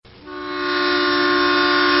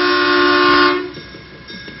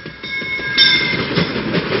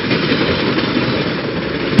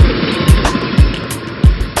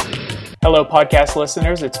Hello, podcast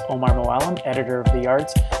listeners. It's Omar Moalim, editor of The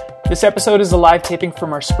Yards. This episode is a live taping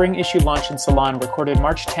from our spring issue launch and salon recorded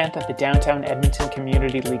March 10th at the downtown Edmonton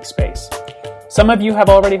Community League space. Some of you have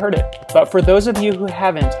already heard it, but for those of you who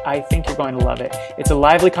haven't, I think you're going to love it. It's a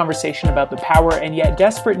lively conversation about the power and yet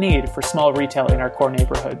desperate need for small retail in our core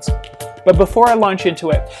neighborhoods. But before I launch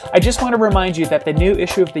into it, I just want to remind you that the new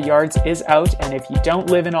issue of The Yards is out, and if you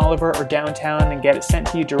don't live in Oliver or downtown and get it sent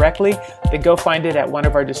to you directly, then go find it at one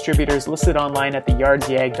of our distributors listed online at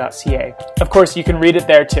theyardsyag.ca. Of course, you can read it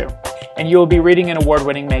there too. And you will be reading an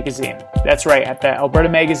award-winning magazine. That's right, at the Alberta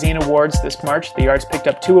Magazine Awards this March, The Yards picked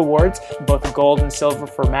up 2 awards, both gold and silver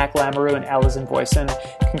for Mac Lamoureux and Alison Voisin.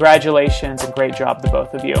 Congratulations and great job to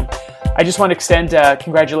both of you. I just want to extend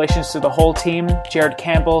congratulations to the whole team, Jared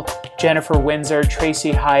Campbell, Jennifer Windsor,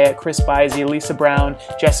 Tracy Hyatt, Chris Bizey, Lisa Brown,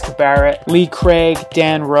 Jessica Barrett, Lee Craig,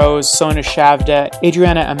 Dan Rose, Sona Shavda,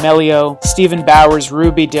 Adriana Amelio, Stephen Bowers,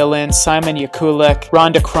 Ruby Dillon, Simon Yakulik,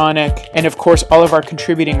 Rhonda Kronick, and of course all of our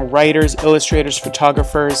contributing writers, illustrators,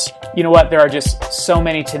 photographers. You know what? There are just so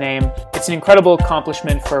many to name. It's an incredible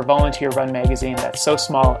accomplishment for a volunteer-run magazine that's so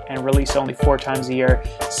small and released only 4 times a year.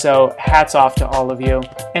 So hats off to all of you.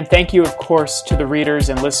 And thank you, of course, to the readers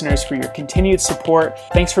and listeners for your continued support.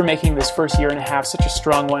 Thanks for making this first year and a half such a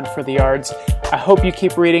strong one for The Yards. I hope you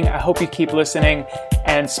keep reading. I hope you keep listening.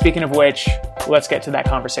 And speaking of which, let's get to that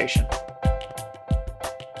conversation.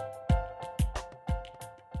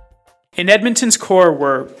 In Edmonton's core,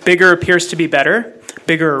 where bigger appears to be better,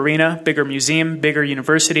 bigger arena, bigger museum, bigger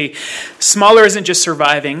university, smaller isn't just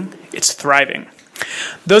surviving, it's thriving.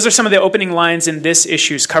 Those are some of the opening lines in this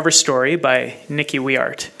issue's cover story by Nikki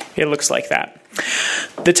Weart. It looks like that.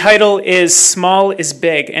 The title is Small is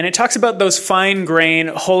Big, and it talks about those fine-grain,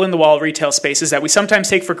 hole-in-the-wall retail spaces that we sometimes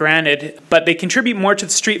take for granted, but they contribute more to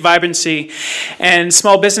the street vibrancy and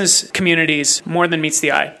small business communities more than meets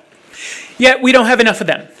the eye. Yet we don't have enough of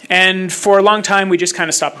them, and for a long time we just kind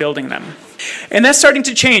of stopped building them. And that's starting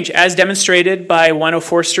to change, as demonstrated by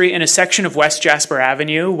 104th Street and a section of West Jasper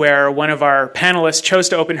Avenue, where one of our panelists chose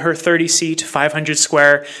to open her 30-seat,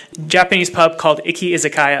 500-square Japanese pub called Ikki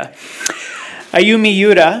Izakaya. Ayumi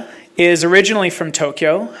Yuda is originally from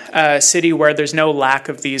Tokyo, a city where there's no lack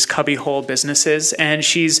of these cubbyhole businesses, and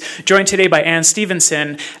she's joined today by Anne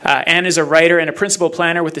Stevenson. Anne is a writer and a principal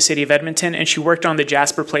planner with the City of Edmonton, and she worked on the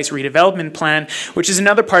Jasper Place redevelopment plan, which is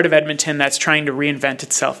another part of Edmonton that's trying to reinvent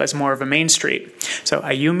itself as more of a main street. So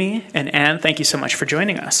Ayumi and Anne, thank you so much for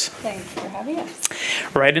joining us. Thanks for having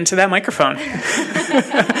us. Right into that microphone.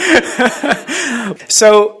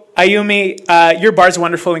 So, Ayumi, your bar's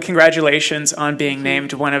wonderful, and congratulations on being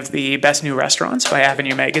named one of the best new restaurants by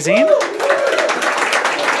Avenue Magazine.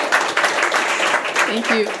 Thank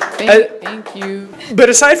you. Thank you. But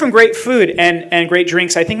aside from great food and great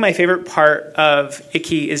drinks, I think my favorite part of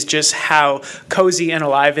Ikki is just how cozy and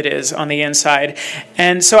alive it is on the inside.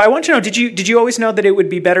 And so I want to know, did you always know that it would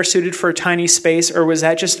be better suited for a tiny space, or was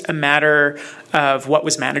that just a matter of what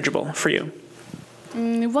was manageable for you?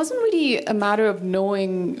 It wasn't really a matter of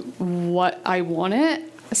knowing what I wanted.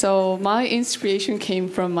 So my inspiration came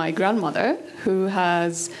from my grandmother, who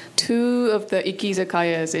has 2 of the Ikki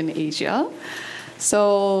Izakayas in Asia.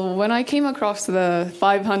 So when I came across the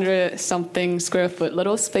 500-something square foot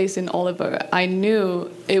little space in Oliver, I knew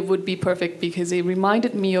it would be perfect because it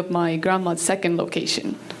reminded me of my grandma's second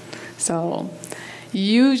location. So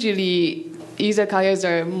usually izakayas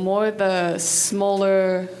are more the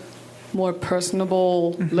smaller, more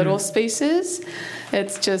personable little spaces.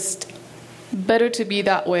 It's just better to be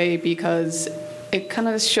that way because it kind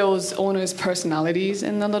of shows owners' personalities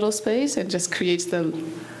in the little space. It just creates the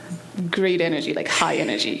great energy, like high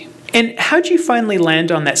energy. And how'd you finally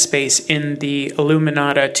land on that space in the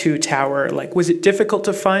Illuminata 2 tower? Like, was it difficult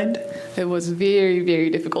to find? It was very, very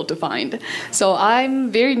difficult to find. So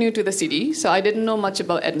I'm very new to the city, so I didn't know much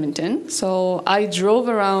about Edmonton. So I drove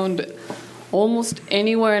around almost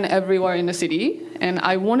anywhere and everywhere in the city, and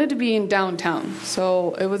I wanted to be in downtown.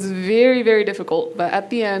 So it was very, very difficult. But at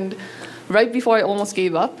the end, right before I almost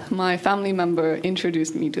gave up, my family member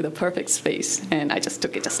introduced me to the perfect space, and I just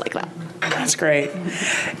took it just like that. That's great.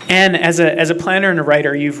 And as a planner and a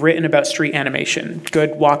writer, you've written about street animation,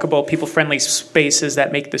 good, walkable, people-friendly spaces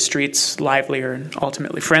that make the streets livelier and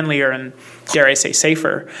ultimately friendlier and, dare I say,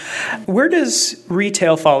 safer. Where does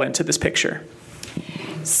retail fall into this picture?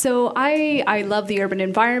 So I love the urban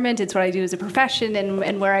environment. It's what I do as a profession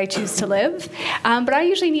and where I choose to live. But I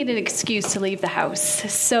usually need an excuse to leave the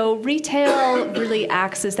house. So retail really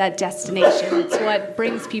acts as that destination. It's what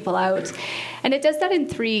brings people out. And it does that in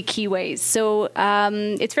three key ways. So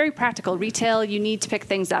it's very practical. Retail, you need to pick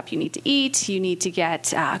things up. You need to eat. You need to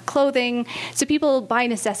get clothing. So people, by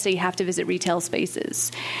necessity, have to visit retail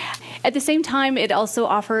spaces. At the same time, it also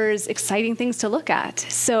offers exciting things to look at.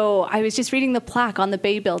 So I was just reading the plaque on the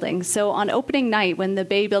Bay Building. So on opening night, when the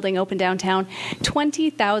Bay Building opened downtown,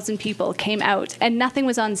 20,000 people came out, and nothing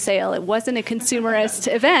was on sale. It wasn't a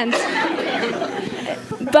consumerist event.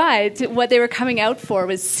 But what they were coming out for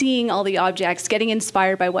was seeing all the objects, getting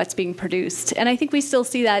inspired by what's being produced. And I think we still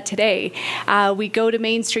see that today. We go to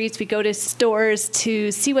main streets, we go to stores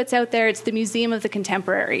to see what's out there. It's the Museum of the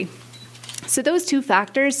Contemporary. So those two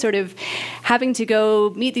factors, sort of having to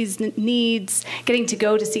go meet these needs, getting to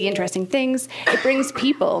go to see interesting things, it brings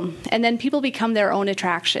people. And then people become their own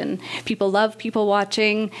attraction. People love people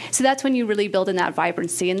watching. So that's when you really build in that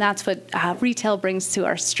vibrancy. And that's what retail brings to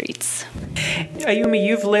our streets. Ayumi,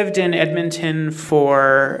 you've lived in Edmonton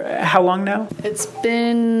for how long now? It's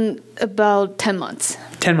been about 10 months.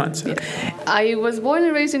 10 months, okay. Yeah. I was born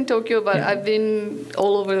and raised in Tokyo, but I've been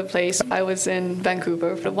all over the place. I was in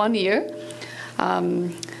Vancouver for 1 year.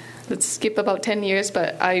 Let's skip about 10 years,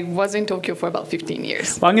 but I was in Tokyo for about 15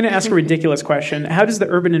 years. Well, I'm going to ask a ridiculous question. How does the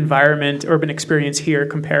urban environment, urban experience here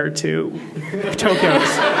compare to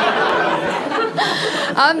Tokyo's?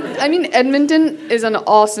 I mean, Edmonton is an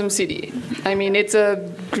awesome city. I mean, it's a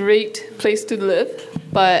great place to live,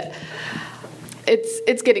 but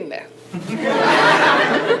it's getting there.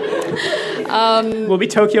 We'll be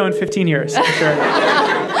Tokyo in 15 years, for sure.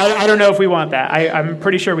 I don't know if we want that. I'm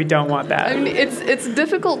pretty sure we don't want that. I mean, it's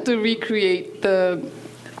difficult to recreate the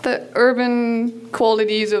urban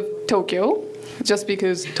qualities of Tokyo, just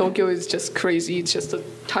because Tokyo is just crazy. It's just a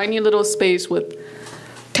tiny little space with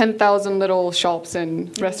 10,000 little shops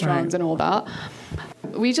and restaurants and all that.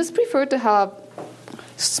 We just prefer to have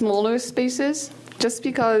smaller spaces, just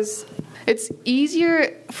because it's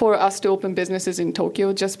easier for us to open businesses in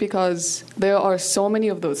Tokyo just because there are so many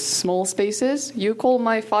of those small spaces. You call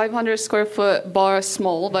my 500 square foot bar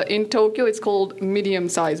small, but in Tokyo it's called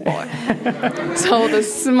medium-sized bar. So the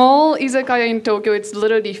small izakaya in Tokyo, it's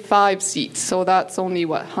literally 5 seats. So that's only,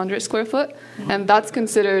 100 square foot? And that's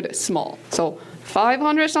considered small. So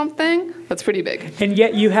 500 something, that's pretty big. And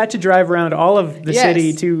yet you had to drive around all of the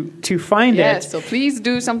city to find it. Yes, so please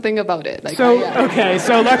do something about it. Okay,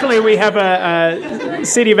 so luckily we have a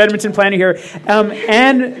City of Edmonton planner here.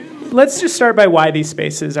 And let's just start by why these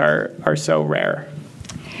spaces are so rare.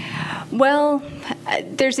 Well,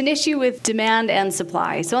 there's an issue with demand and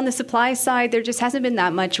supply. So on the supply side, there just hasn't been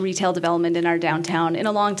that much retail development in our downtown in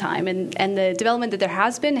a long time. And the development that there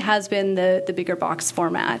has been the bigger box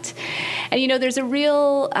format. And, there's a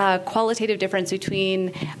real qualitative difference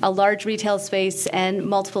between a large retail space and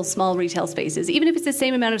multiple small retail spaces, even if it's the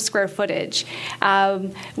same amount of square footage.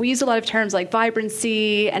 We use a lot of terms like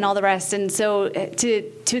vibrancy and all the rest. And so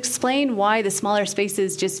to explain why the smaller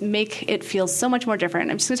spaces just make it feel so much more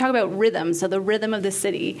different, I'm just going to talk about rhythm. So the rhythm of the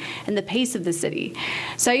city and the pace of the city.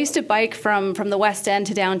 So I used to bike from the West End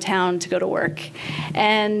to downtown to go to work.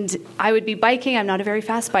 And I would be biking. I'm not a very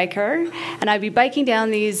fast biker. And I'd be biking down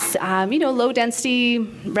these, low-density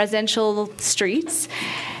residential streets.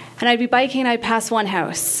 And I'd be biking and I'd pass one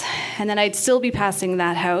house. And then I'd still be passing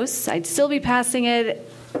that house. I'd still be passing it.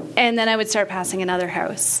 And then I would start passing another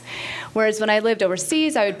house. Whereas when I lived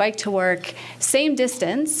overseas, I would bike to work, same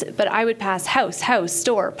distance, but I would pass house,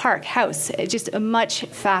 store, park, house. Just a much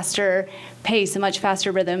faster pace, a much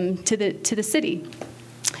faster rhythm to the city.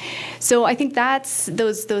 So I think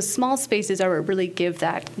those small spaces are what really give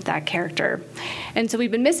that character. And so we've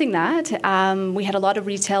been missing that. We had a lot of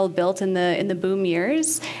retail built in the boom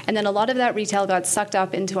years, and then a lot of that retail got sucked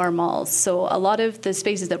up into our malls. So a lot of the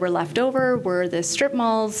spaces that were left over were the strip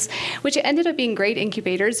malls, which ended up being great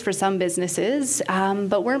incubators for some businesses,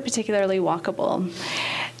 but weren't particularly walkable.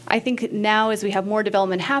 I think now as we have more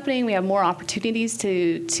development happening, we have more opportunities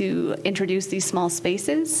to introduce these small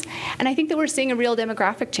spaces. And I think that we're seeing a real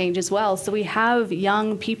demographic change as well. So we have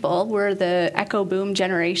young people, we're the echo boom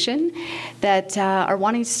generation, that are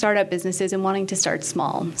wanting to start up businesses and wanting to start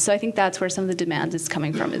small. So I think that's where some of the demand is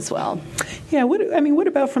coming from as well. Yeah, what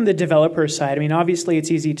about from the developer side? I mean, obviously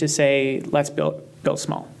it's easy to say, let's build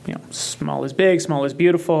small. Small is big, small is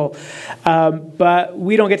beautiful. But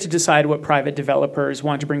we don't get to decide what private developers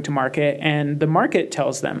want to bring to market, and the market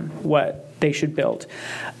tells them what they should build.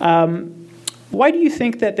 Why do you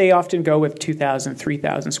think that they often go with 2,000,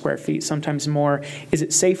 3,000 square feet, sometimes more? Is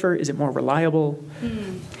it safer? Is it more reliable?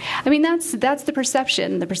 I mean, that's the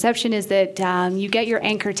perception. The perception is that you get your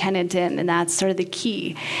anchor tenant in, and that's sort of the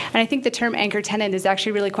key. And I think the term anchor tenant is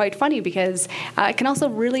actually really quite funny because it can also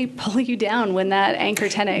really pull you down when that anchor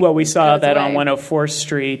tenant Well, we saw goes that away. on 104th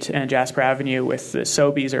Street and Jasper Avenue with the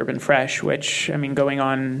Sobeys Urban Fresh, which, I mean, going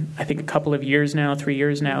on, I think, a couple of years now, 3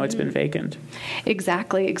 years now, it's been vacant.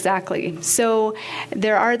 Exactly. So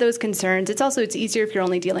there are those concerns. It's easier if you're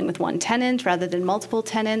only dealing with one tenant rather than multiple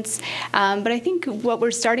tenants. But I think what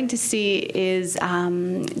we're starting to see is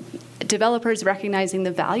developers recognizing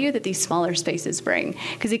the value that these smaller spaces bring.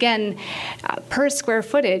 Because again, per square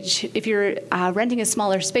footage, if you're renting a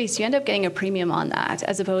smaller space, you end up getting a premium on that,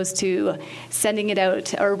 as opposed to sending it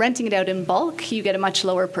out or renting it out in bulk. You get a much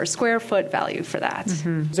lower per square foot value for that.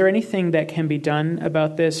 Is there anything that can be done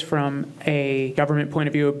about this from a government point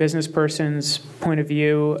of view, a business person's point of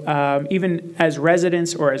view, even as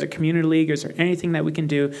residents or as a community league? Is there anything that we can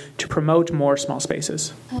do to promote more small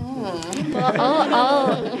spaces? Well,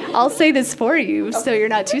 I'll say this for you, so you're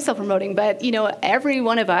not too self-promoting. But every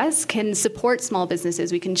one of us can support small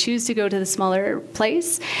businesses. We can choose to go to the smaller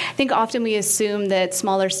place. I think often we assume that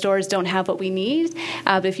smaller stores don't have what we need.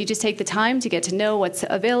 But if you just take the time to get to know what's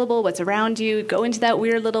available, what's around you, go into that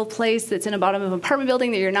weird little place that's in the bottom of an apartment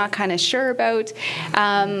building that you're not kind of sure about,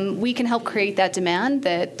 we can help create that demand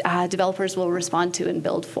that developers will respond to and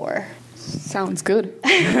build for. Sounds good.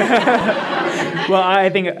 Well, I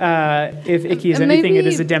think if Ikki is anything, it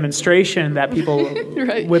is a demonstration that people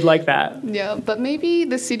Right. would like that. Yeah, but maybe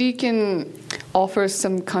the city can offer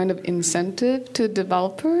some kind of incentive to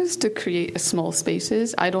developers to create small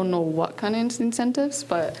spaces. I don't know what kind of incentives,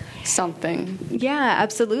 but something. Yeah,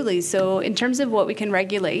 absolutely. So in terms of what we can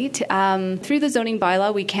regulate, through the zoning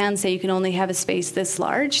bylaw, we can say you can only have a space this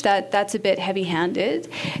large. That's a bit heavy-handed.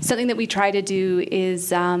 Something that we try to do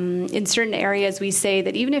is in certain areas we say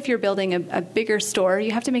that even if you're building a bigger store,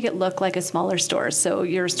 you have to make it look like a smaller store. So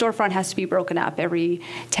your storefront has to be broken up every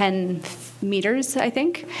 10 meters, I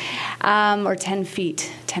think, or 10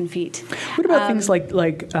 feet. What about things like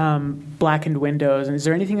blackened windows? And is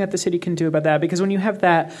there anything that the city can do about that? Because when you have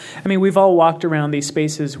that, I mean, we've all walked around these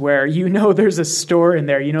spaces where there's a store in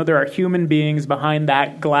there. There are human beings behind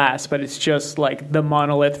that glass, but it's just like the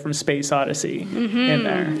monolith from Space Odyssey in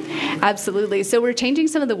there. Absolutely. So we're changing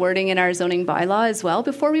some of the wording in our zoning bylaw as well.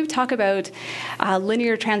 Before we would talk about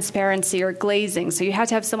linear transparency or glazing. So you have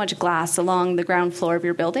to have so much glass along the ground floor of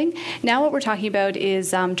your building. Now what we're talking about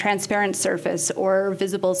is transparent surface or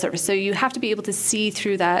visible surface. So you have to be able to see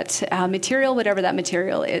through that material, whatever that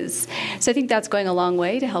material is. So I think that's going a long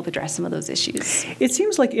way to help address some of those issues. It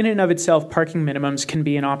seems like in and of itself, parking minimums can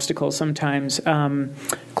be an obstacle sometimes.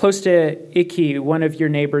 Close to Ikki, one of your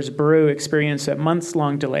neighbors, Baru, experienced a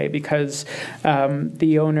months-long delay because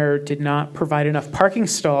the owner did not provide enough parking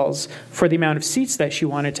stalls for the amount of seats that she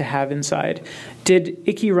wanted to have inside. Did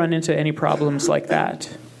Ikki run into any problems like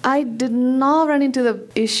that? I did not run into the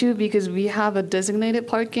issue because we have a designated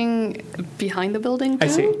parking behind the building too. I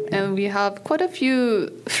see. And we have quite a few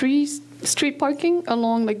free street parking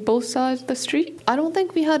along both sides of the street. I don't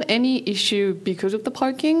think we had any issue because of the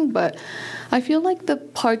parking, but I feel like the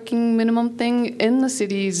parking minimum thing in the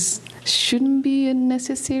cities shouldn't be a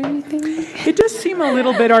necessary thing. It does seem a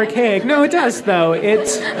little bit archaic. No, it does, though.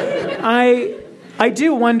 I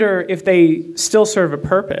do wonder if they still serve a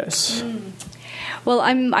purpose. Well,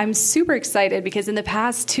 I'm super excited because in the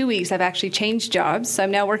past 2 weeks, I've actually changed jobs. So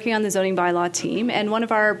I'm now working on the zoning bylaw team. And one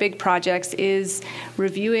of our big projects is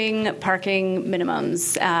reviewing parking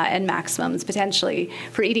minimums and maximums, potentially,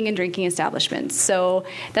 for eating and drinking establishments. So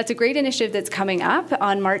that's a great initiative that's coming up.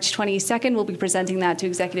 On March 22nd, we'll be presenting that to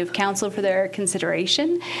Executive Council for their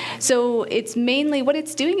consideration. So it's mainly, what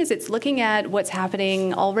it's doing is it's looking at what's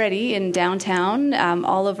happening already in downtown,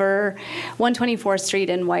 all over 124th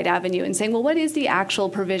Street and White Avenue, and saying, well, what is the actual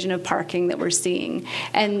provision of parking that we're seeing,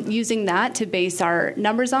 and using that to base our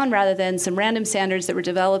numbers on rather than some random standards that were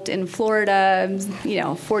developed in Florida,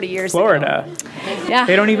 40 years ago. Florida. Yeah.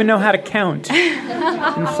 They don't even know how to count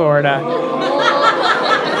in Florida.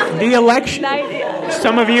 The election.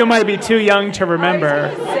 Some of you might be too young to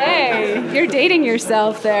remember. You're dating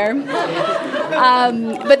yourself there.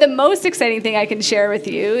 But the most exciting thing I can share with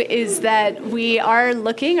you is that we are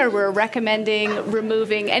looking, or we're recommending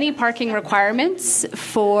removing any parking requirements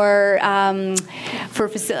for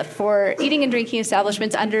eating and drinking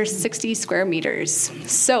establishments under 60 square meters.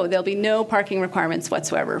 So there'll be no parking requirements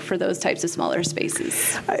whatsoever for those types of smaller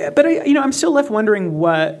spaces. But I'm still left wondering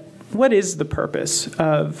what what is the purpose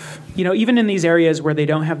of, even in these areas where they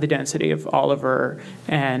don't have the density of Oliver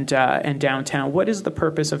and downtown, what is the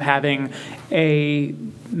purpose of having a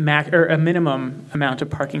minimum amount of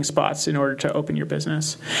parking spots in order to open your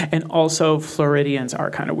business? And also, Floridians are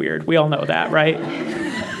kind of weird. We all know that, right?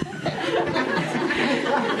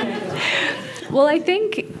 Well, I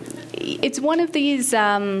think it's one of these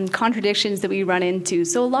contradictions that we run into.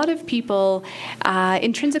 So a lot of people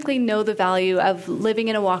intrinsically know the value of living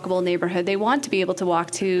in a walkable neighborhood. They want to be able to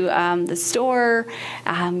walk to the store,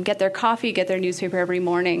 get their coffee, get their newspaper every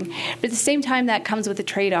morning. But at the same time, that comes with a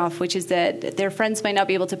trade-off, which is that their friends might not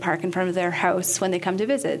be able to park in front of their house when they come to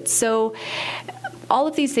visit. So all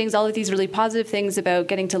of these things, all of these really positive things about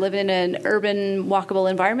getting to live in an urban, walkable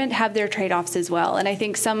environment have their trade-offs as well. And I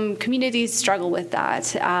think some communities struggle with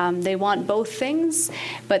that. They want both things,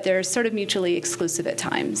 but they're sort of mutually exclusive at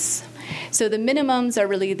times. So the minimums are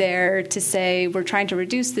really there to say we're trying to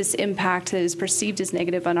reduce this impact that is perceived as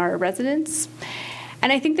negative on our residents.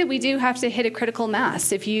 And I think that we do have to hit a critical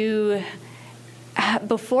mass.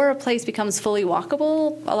 Before a place becomes fully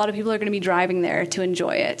walkable, a lot of people are going to be driving there to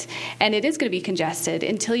enjoy it. And it is going to be congested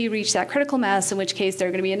until you reach that critical mass, in which case there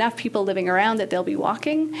are going to be enough people living around that they'll be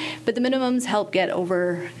walking. But the minimums help get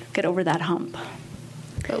over that hump.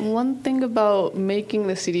 One thing about making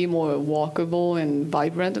the city more walkable and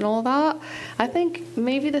vibrant and all that, I think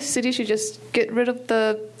maybe the city should just get rid of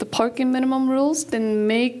the parking minimum rules, then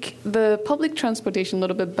make the public transportation a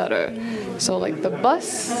little bit better. So like the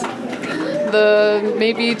bus, the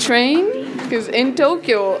maybe train, because in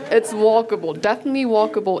Tokyo, it's walkable, definitely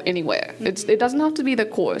walkable anywhere. It doesn't have to be the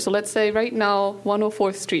core. So let's say right now,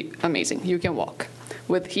 104th Street, amazing, you can walk.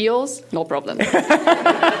 With heels, no problem.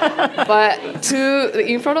 But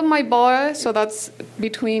in front of my bar, so that's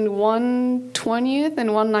between 120th and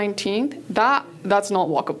 119th, that's not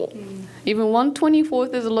walkable. Even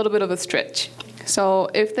 124th is a little bit of a stretch. So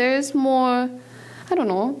if there's more, I don't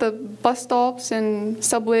know, the bus stops and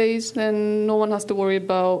subways, then no one has to worry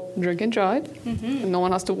about drink and drive. And no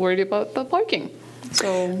one has to worry about the parking.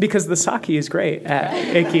 So because the sake is great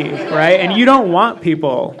at Ikki, right? And you don't want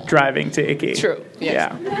people driving to Ikki. True.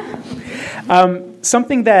 Yes. Yeah.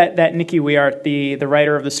 Something that Nikki Weart, the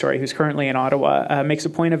writer of the story, who's currently in Ottawa, makes a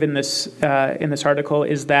point of in this article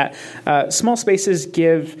is that small spaces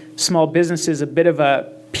give small businesses a bit of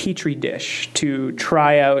a petri dish to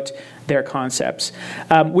try out their concepts,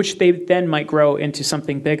 which they then might grow into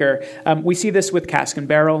something bigger. We see this with Cask and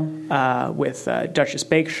Barrel, with Duchess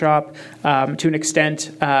Bake Shop, to an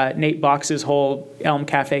extent, Nate Box's whole Elm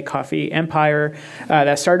Cafe coffee empire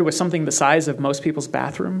that started with something the size of most people's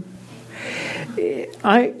bathroom.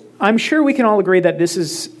 I'm sure we can all agree that this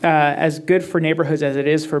is as good for neighborhoods as it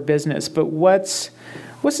is for business, but what's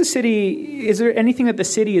the city, is there anything that the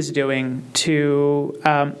city is doing to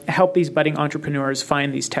help these budding entrepreneurs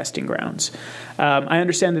find these testing grounds? I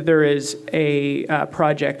understand that there is a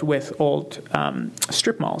project with old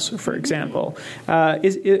strip malls, for example. Are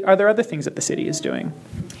there other things that the city is doing?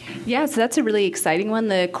 Yeah, so that's a really exciting one,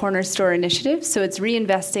 the Corner Store Initiative. So it's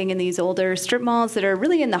reinvesting in these older strip malls that are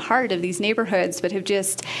really in the heart of these neighborhoods but have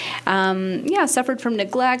just, suffered from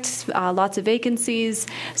neglect, lots of vacancies.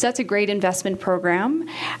 So that's a great investment program.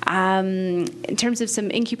 In terms of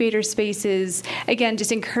some incubator spaces, again,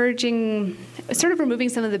 just encouraging, sort of removing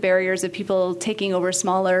some of the barriers of people taking over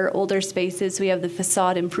smaller, older spaces. We have the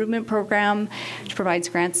Facade Improvement Program, which provides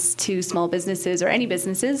grants to small businesses or any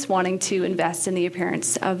businesses wanting to invest in the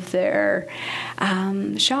appearance of their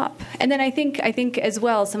shop. And then I think as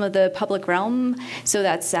well some of the public realm, so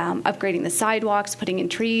that's upgrading the sidewalks, putting in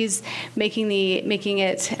trees, making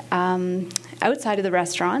it outside of the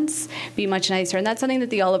restaurants be much nicer. And that's something that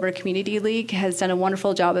the Oliver Community League has done a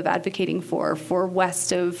wonderful job of advocating for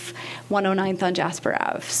west of 109th on Jasper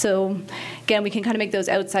Ave. So again, we can kind of make those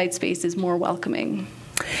outside spaces more welcoming.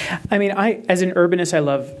 I mean, as an urbanist, I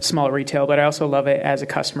love small retail, but I also love it as a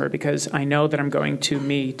customer because I know that I'm going to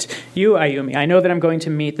meet you, Ayumi. I know that I'm going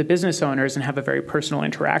to meet the business owners and have a very personal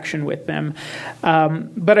interaction with them.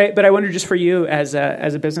 But I wonder, just for you as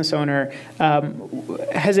a business owner,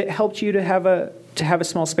 has it helped you to have a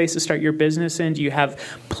small space to start your business in? Do you have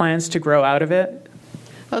plans to grow out of it?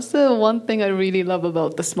 That's the one thing I really love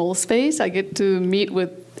about the small space. I get to meet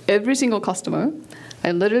with every single customer.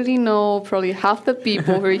 I literally know probably half the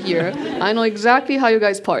people who are here. I know exactly how you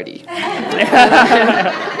guys party. Right?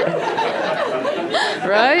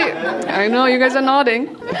 I know you guys are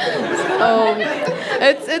nodding.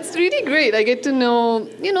 It's really great. I get to know,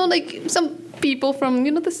 like some people from,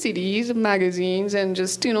 the cities, magazines, and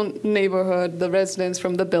just, neighborhood, the residents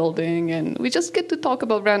from the building. And we just get to talk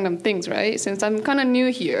about random things, right? Since I'm kind of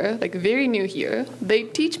new here, like very new here, they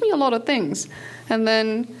teach me a lot of things. And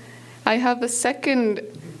then I have a second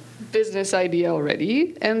business idea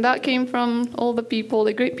already, and that came from all the people,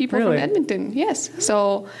 the great people from Edmonton. Yes.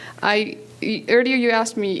 So earlier you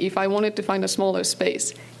asked me if I wanted to find a smaller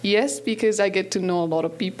space. Yes, because I get to know a lot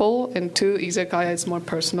of people, and two, Izakaya is more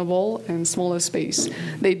personable and smaller space.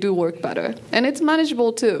 They do work better. And it's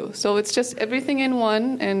manageable too. So it's just everything in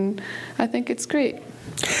one, and I think it's great.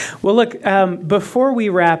 Well, look, before we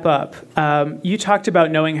wrap up, you talked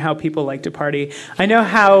about knowing how people like to party. I know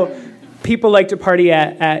how people like to party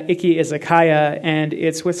at Ikki Izakaya, and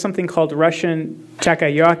it's with something called Russian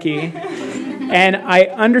takoyaki. And I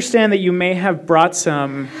understand that you may have brought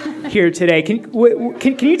some here today. Can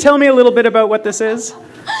you tell me a little bit about what this is?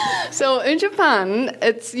 So in Japan,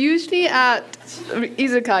 it's usually at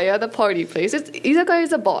Izakaya, the party place. Izakaya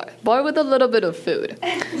is a bar with a little bit of food.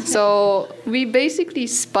 So we basically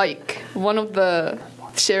spike one of the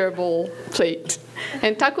shareable plate.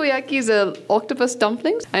 And takoyaki is an octopus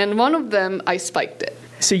dumplings, and one of them I spiked it.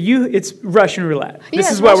 So it's Russian roulette.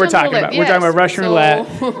 This is what we're talking about. Yes. We're talking about Russian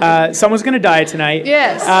roulette. Someone's going to die tonight.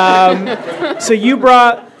 Yes. So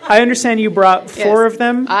I understand you brought 4 of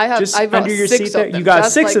them. I brought under your 6 seat there. of them. You got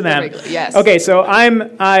That's 6 of them. Yes. Okay, so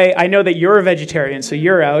I know that you're a vegetarian, so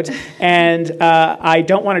you're out, and I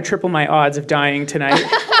don't want to triple my odds of dying tonight.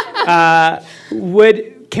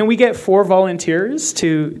 Can we get 4 volunteers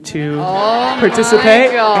to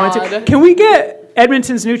participate? My God. Can we get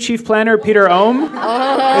Edmonton's new chief planner, Peter Ohm, as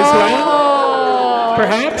well?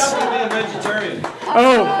 Perhaps?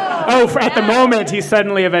 At the moment, he's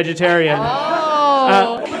suddenly a vegetarian.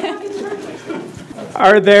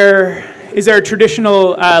 Is there a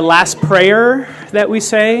traditional last prayer that we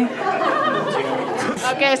say?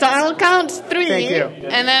 Okay, so I'll count 3. Thank you.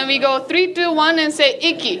 And then we go 3, 2, 1 and say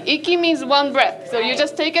Ikki. Ikki means one breath. So you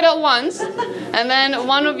just take it at once, and then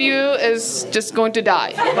one of you is just going to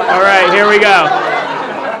die. All right, here we go.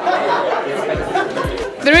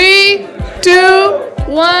 3,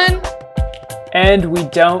 2, 1. And we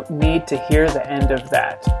don't need to hear the end of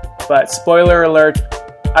that. But spoiler alert,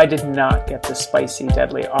 I did not get the spicy,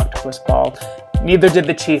 deadly octopus ball. Neither did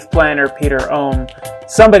the chief planner, Peter Ohm.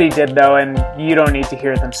 Somebody did, though, and you don't need to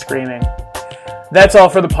hear them screaming. That's all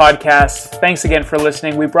for the podcast. Thanks again for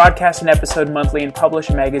listening. We broadcast an episode monthly and publish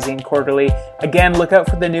a magazine quarterly. Again, look out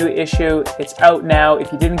for the new issue. It's out now.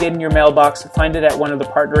 If you didn't get it in your mailbox, find it at one of the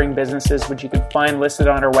partnering businesses, which you can find listed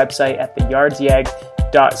on our website at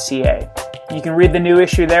theyardsyeg.ca. You can read the new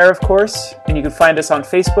issue there, of course, and you can find us on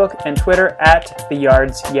Facebook and Twitter at The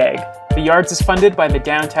Yards Yeg. The Yards is funded by the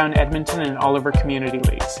Downtown Edmonton and Oliver Community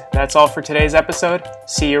Leagues. That's all for today's episode.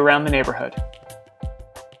 See you around the neighborhood.